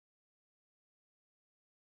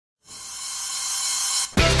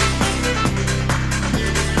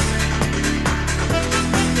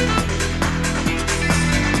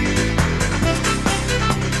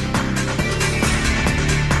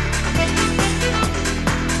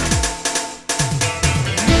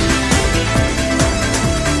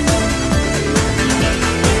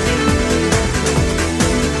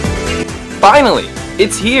Finally,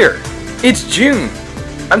 it's here! It's June!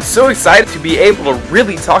 I'm so excited to be able to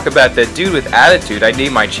really talk about that dude with attitude I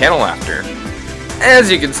named my channel after.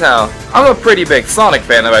 As you can tell, I'm a pretty big Sonic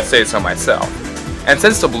fan if I say so myself. And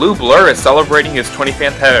since the Blue Blur is celebrating his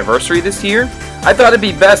 25th anniversary this year, I thought it'd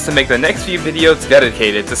be best to make the next few videos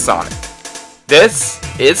dedicated to Sonic. This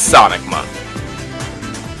is Sonic Month.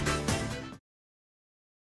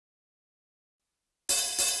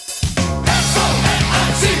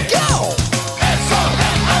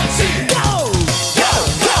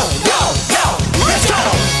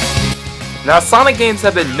 Now, Sonic games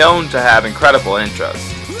have been known to have incredible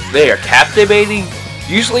intros. They are captivating,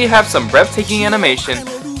 usually have some breathtaking animation,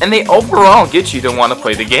 and they overall get you to want to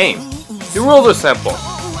play the game. The rules are simple.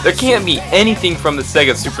 There can't be anything from the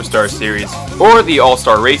Sega Superstar series or the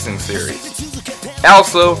All-Star Racing series.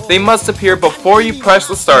 Also, they must appear before you press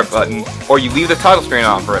the start button or you leave the title screen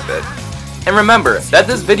on for a bit. And remember that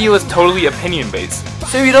this video is totally opinion based,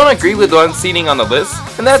 so if you don't agree with one seating on the list,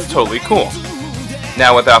 then that's totally cool.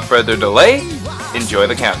 Now, without further delay, enjoy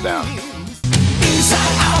the countdown.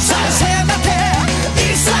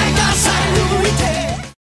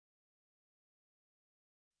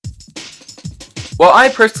 While I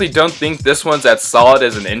personally don't think this one's as solid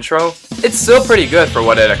as an intro, it's still pretty good for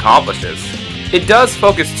what it accomplishes. It does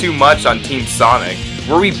focus too much on Team Sonic,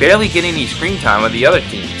 where we barely get any screen time with the other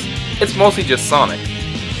teams. It's mostly just Sonic,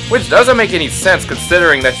 which doesn't make any sense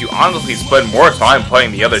considering that you honestly spend more time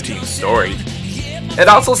playing the other team's story. It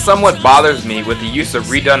also somewhat bothers me with the use of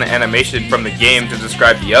redone animation from the game to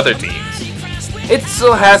describe the other teams. It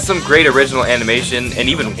still has some great original animation and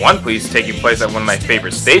even one piece taking place at one of my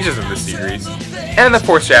favorite stages of the series, and the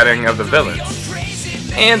foreshadowing of the villains.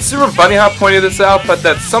 And Super Bunny Hop pointed this out, but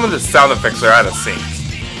that some of the sound effects are out of sync.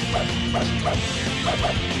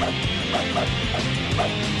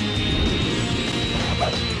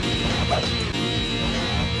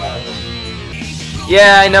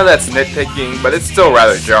 Yeah, I know that's nitpicking, but it's still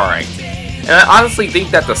rather jarring. And I honestly think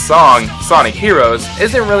that the song, Sonic Heroes,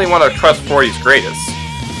 isn't really one of Trust 40's greatest.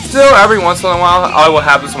 Still, every once in a while, I will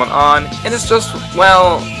have this one on, and it's just,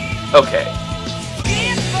 well, okay.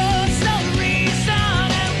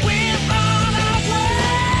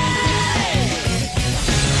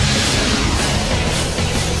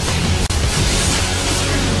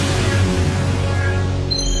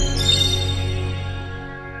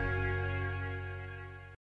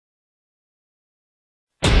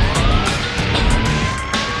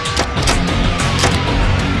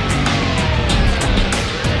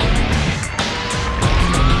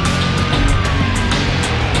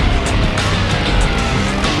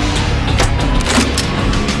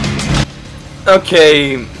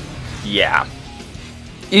 Okay, yeah.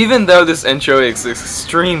 Even though this intro is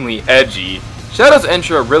extremely edgy, Shadow's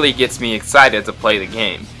intro really gets me excited to play the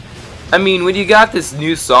game. I mean, when you got this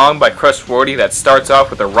new song by Crush 40 that starts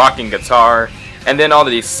off with a rocking guitar, and then all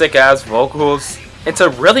of these sick-ass vocals, it's a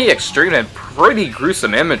really extreme and pretty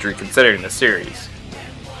gruesome imagery considering the series.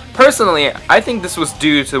 Personally, I think this was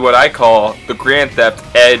due to what I call the Grand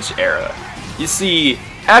Theft Edge era. You see,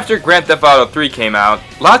 after Grand Theft Auto 3 came out,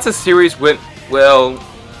 lots of series went, well,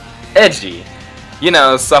 edgy. You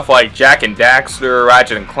know, stuff like Jak and Daxter,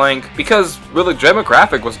 Ratchet and Clank, because really the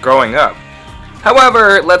demographic was growing up.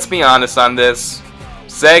 However, let's be honest on this.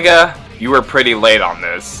 Sega, you were pretty late on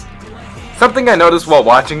this. Something I noticed while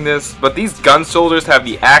watching this, but these gun shoulders have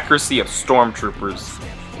the accuracy of stormtroopers.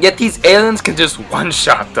 Yet these aliens can just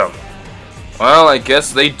one-shot them. Well, I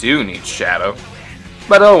guess they do need Shadow.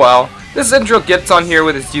 But oh well. This intro gets on here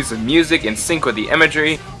with its use of music in sync with the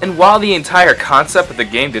imagery, and while the entire concept of the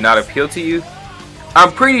game did not appeal to you,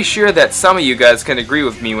 I'm pretty sure that some of you guys can agree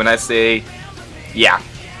with me when I say, yeah,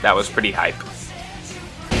 that was pretty hype.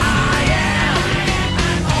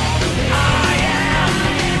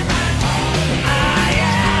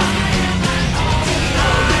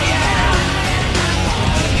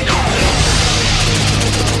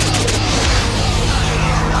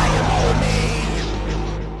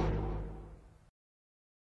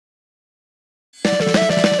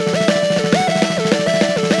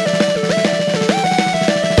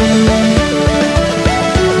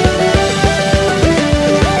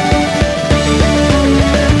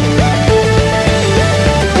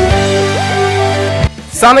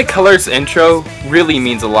 Sonic Colors intro really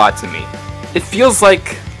means a lot to me. It feels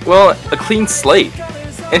like, well, a clean slate,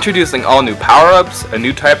 introducing all new power-ups, a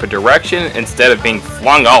new type of direction instead of being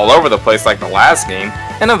flung all over the place like the last game,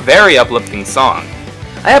 and a very uplifting song.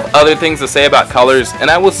 I have other things to say about Colors,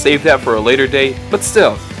 and I will save that for a later date, but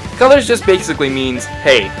still, Colors just basically means,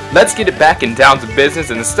 hey, let's get it back and down to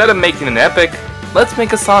business, and instead of making an epic, let's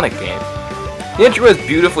make a Sonic game. The intro is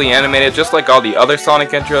beautifully animated just like all the other Sonic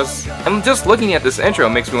intros, and just looking at this intro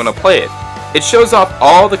makes me want to play it. It shows off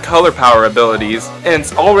all the color power abilities, and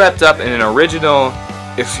it's all wrapped up in an original,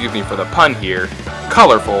 excuse me for the pun here,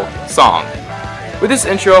 colorful song. With this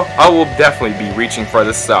intro, I will definitely be reaching for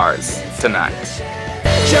the stars tonight.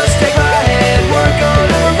 Just take my hand, we're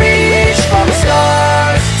gonna reach for the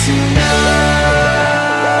stars tonight.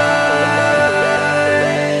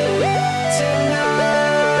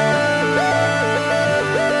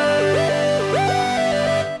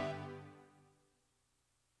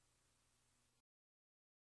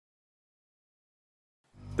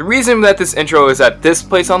 The reason that this intro is at this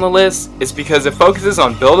place on the list is because it focuses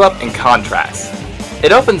on build-up and contrast.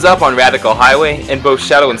 It opens up on Radical Highway, and both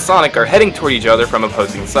Shadow and Sonic are heading toward each other from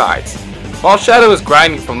opposing sides. While Shadow is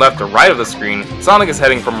grinding from left to right of the screen, Sonic is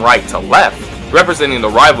heading from right to left, representing the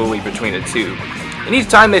rivalry between the two. And each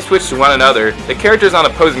time they switch to one another, the characters on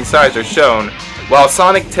opposing sides are shown. While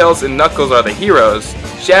Sonic, Tails, and Knuckles are the heroes,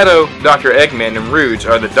 Shadow, Dr. Eggman, and Rouge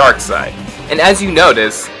are the dark side. And as you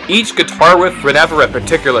notice, each guitar riff whenever a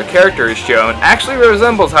particular character is shown actually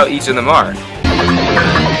resembles how each of them are.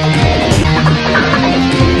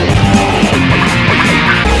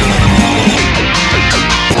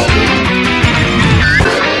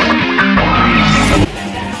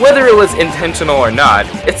 Whether it was intentional or not,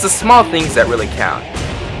 it's the small things that really count.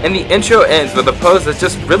 And the intro ends with a pose that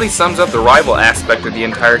just really sums up the rival aspect of the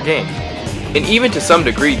entire game. And even to some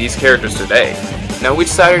degree these characters today. Now which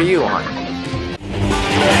side are you on?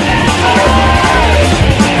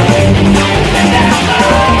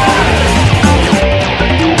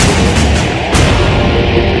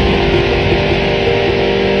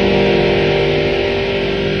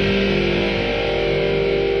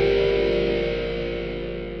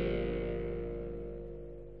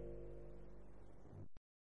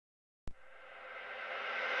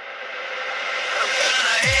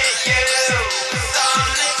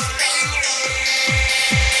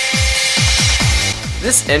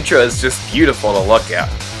 This intro is just beautiful to look at.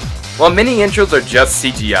 While many intros are just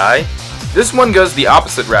CGI, this one goes the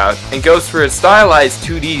opposite route and goes for a stylized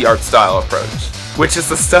 2D art style approach, which is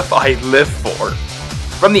the stuff I live for.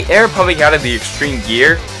 From the air pumping out of the extreme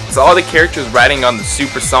gear to all the characters riding on the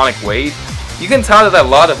supersonic wave, you can tell that a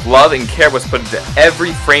lot of love and care was put into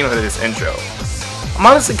every frame of this intro. I'm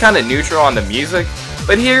honestly kinda neutral on the music,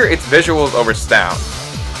 but here its visuals over sound.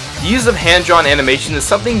 The use of hand-drawn animation is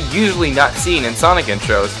something usually not seen in Sonic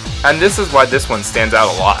intros, and this is why this one stands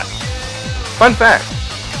out a lot. Fun fact,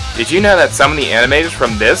 did you know that some of the animators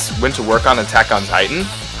from this went to work on Attack on Titan?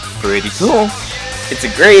 Pretty cool. It's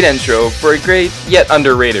a great intro for a great yet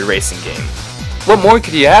underrated racing game. What more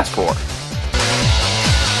could you ask for?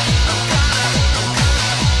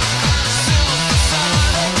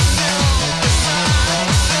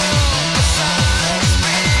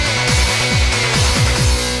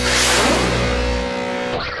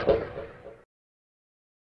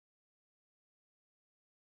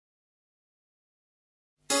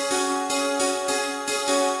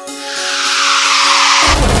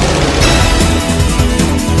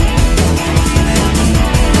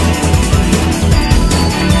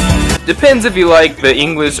 Depends if you like the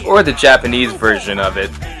English or the Japanese version of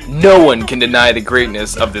it. No one can deny the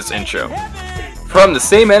greatness of this intro. From the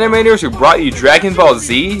same animators who brought you Dragon Ball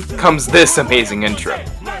Z comes this amazing intro.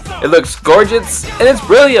 It looks gorgeous, and it's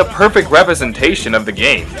really a perfect representation of the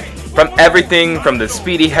game. From everything from the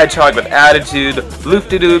speedy hedgehog with attitude,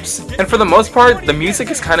 loop-de-doops, and for the most part, the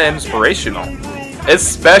music is kinda inspirational.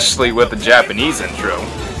 Especially with the Japanese intro,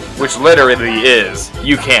 which literally is,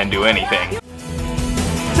 you can't do anything.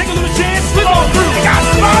 Take a little chance, live on through. You got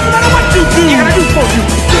to no matter what you do. I do for you.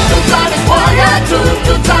 Sonic warrior,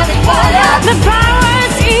 Sonic warrior. The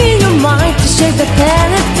power's in your mind to shake the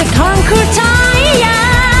planet, to conquer time.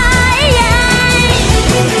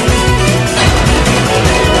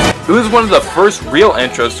 It was one of the first real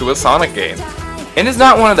intros to a Sonic game. And it's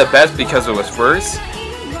not one of the best because it was first,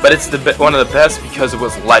 but it's one of the best because it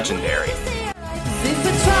was legendary. If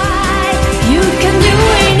you try, you can do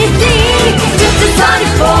anything. The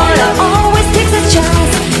Sonic warrior always takes a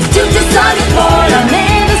chance. To the Sonic warrior,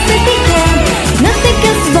 never sit again. Nothing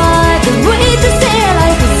can survive the way to stay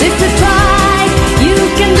alive. 'Cause if you try, you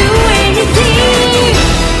can do anything.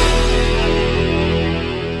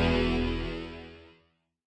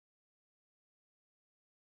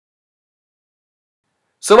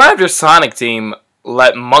 So after Sonic Team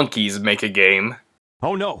let monkeys make a game,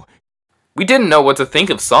 Oh no. we didn't know what to think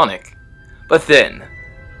of Sonic. But then,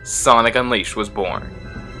 Sonic Unleashed was born.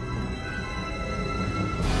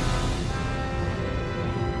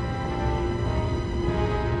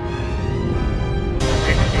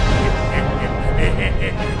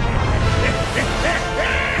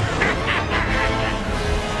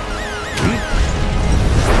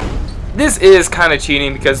 This is kind of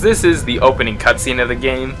cheating because this is the opening cutscene of the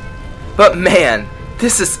game, but man,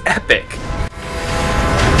 this is epic.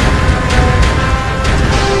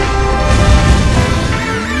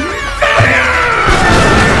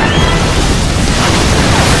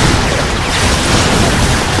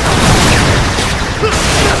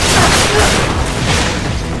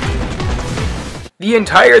 The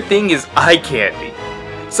entire thing is eye candy.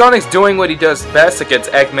 Sonic's doing what he does best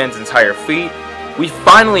against Eggman's entire fleet. We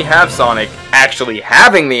finally have Sonic actually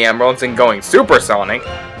having the emeralds and going supersonic.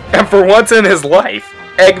 And for once in his life,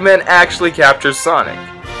 Eggman actually captures Sonic.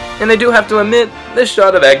 And I do have to admit, this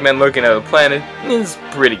shot of Eggman looking at the planet is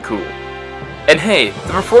pretty cool. And hey,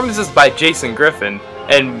 the performances by Jason Griffin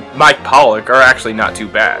and Mike Pollock are actually not too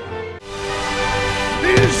bad.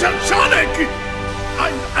 Sonic!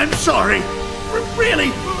 I'm sorry.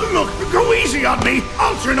 Really? Look, go easy on me.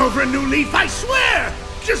 I'll turn over a new leaf, I swear.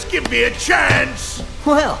 Just give me a chance.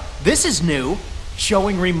 Well, this is new.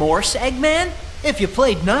 Showing remorse, Eggman? If you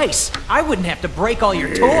played nice, I wouldn't have to break all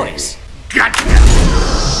your toys. Gotcha!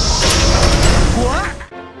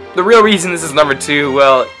 What? The real reason this is number 2,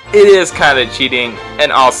 well, it is kind of cheating,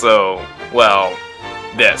 and also, well,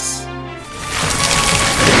 this.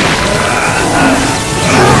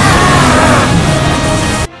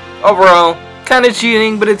 Overall, kind of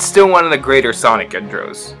cheating, but it's still one of the greater Sonic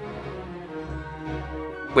intros.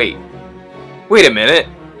 Wait a minute.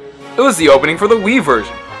 It was the opening for the Wii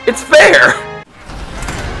version. It's fair!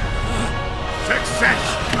 Success!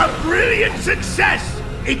 A brilliant success!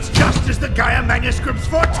 It's just as the Gaia manuscripts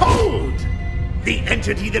foretold! The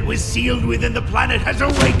entity that was sealed within the planet has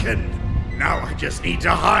awakened. Now I just need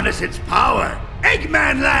to harness its power.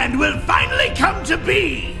 Eggman Land will finally come to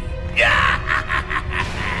be!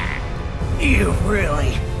 You've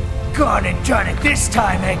really gone and done it this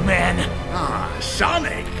time, Eggman. Ah,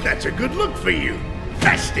 Sonic, that's a good look for you.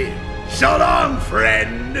 Bestie, so long,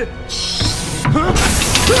 friend.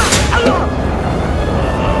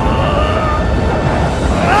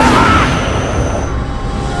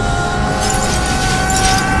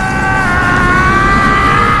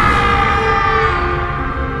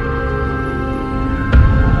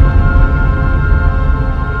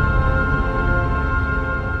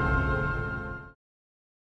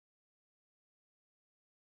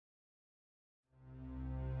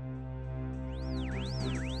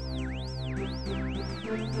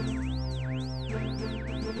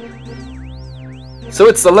 So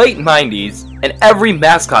it's the late 90s, and every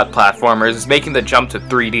mascot platformer is making the jump to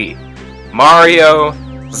 3D. Mario,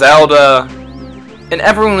 Zelda, and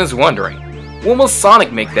everyone is wondering, when will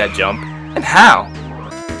Sonic make that jump, and how?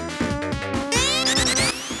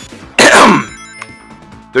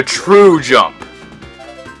 The true jump.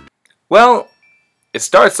 Well, it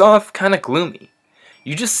starts off kinda gloomy.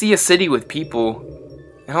 You just see a city with people,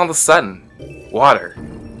 and all of a sudden, water.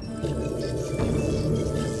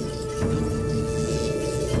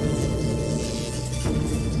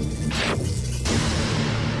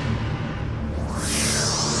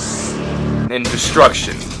 And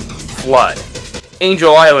destruction, flood,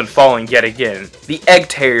 Angel Island falling yet again, the Egg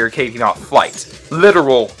Terrier taking off flight,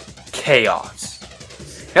 literal chaos.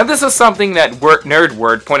 Now this is something that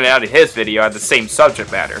Nerdword pointed out in his video at the same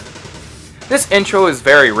subject matter. This intro is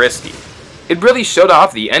very risky. It really showed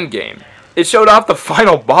off the endgame. It showed off the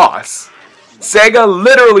final boss. Sega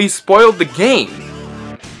literally spoiled the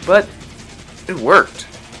game. But it worked.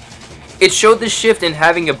 It showed the shift in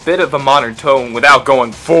having a bit of a modern tone without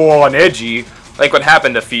going full-on edgy, like what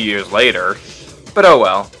happened a few years later. But oh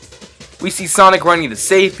well. We see Sonic running to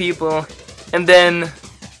save people, and then,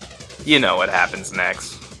 you know what happens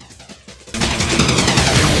next.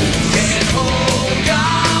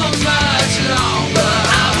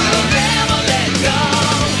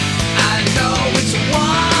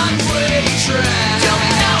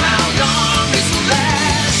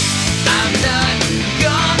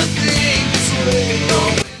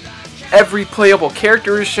 Every playable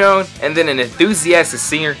character is shown, and then an enthusiastic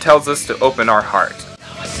singer tells us to open our heart.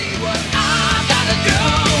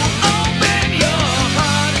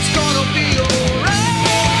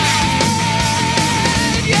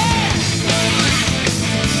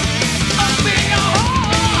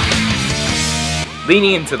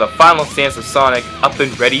 Leaning into the final stance of Sonic, up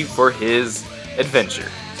and ready for his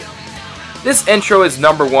adventure. This intro is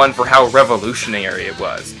number 1 for how revolutionary it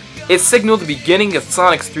was. It signaled the beginning of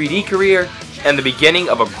Sonic's 3D career and the beginning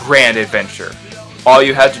of a grand adventure. All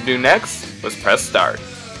you had to do next was press start.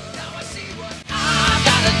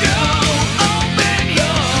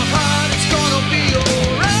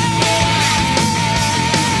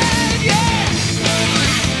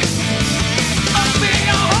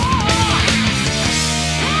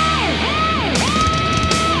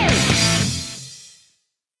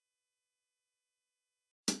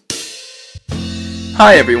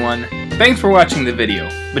 Hi everyone, thanks for watching the video,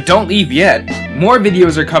 but don't leave yet. More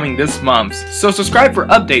videos are coming this month, so subscribe for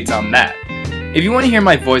updates on that. If you want to hear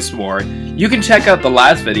my voice more, you can check out the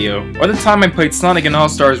last video, or the time I played Sonic and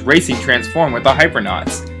All-Stars Racing Transform with the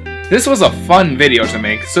Hypernauts. This was a fun video to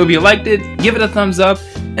make, so if you liked it, give it a thumbs up,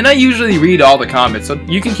 and I usually read all the comments so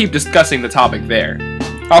you can keep discussing the topic there.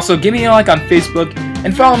 Also, give me a like on Facebook,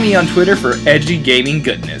 and follow me on Twitter for edgy gaming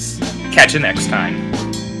goodness. Catch you next time.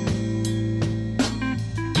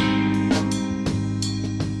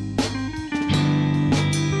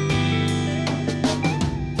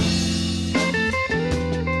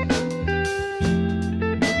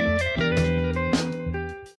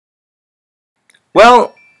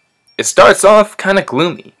 Well, it starts off kinda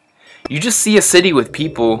gloomy. You just see a city with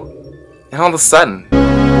people, and all of a sudden,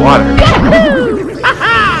 water.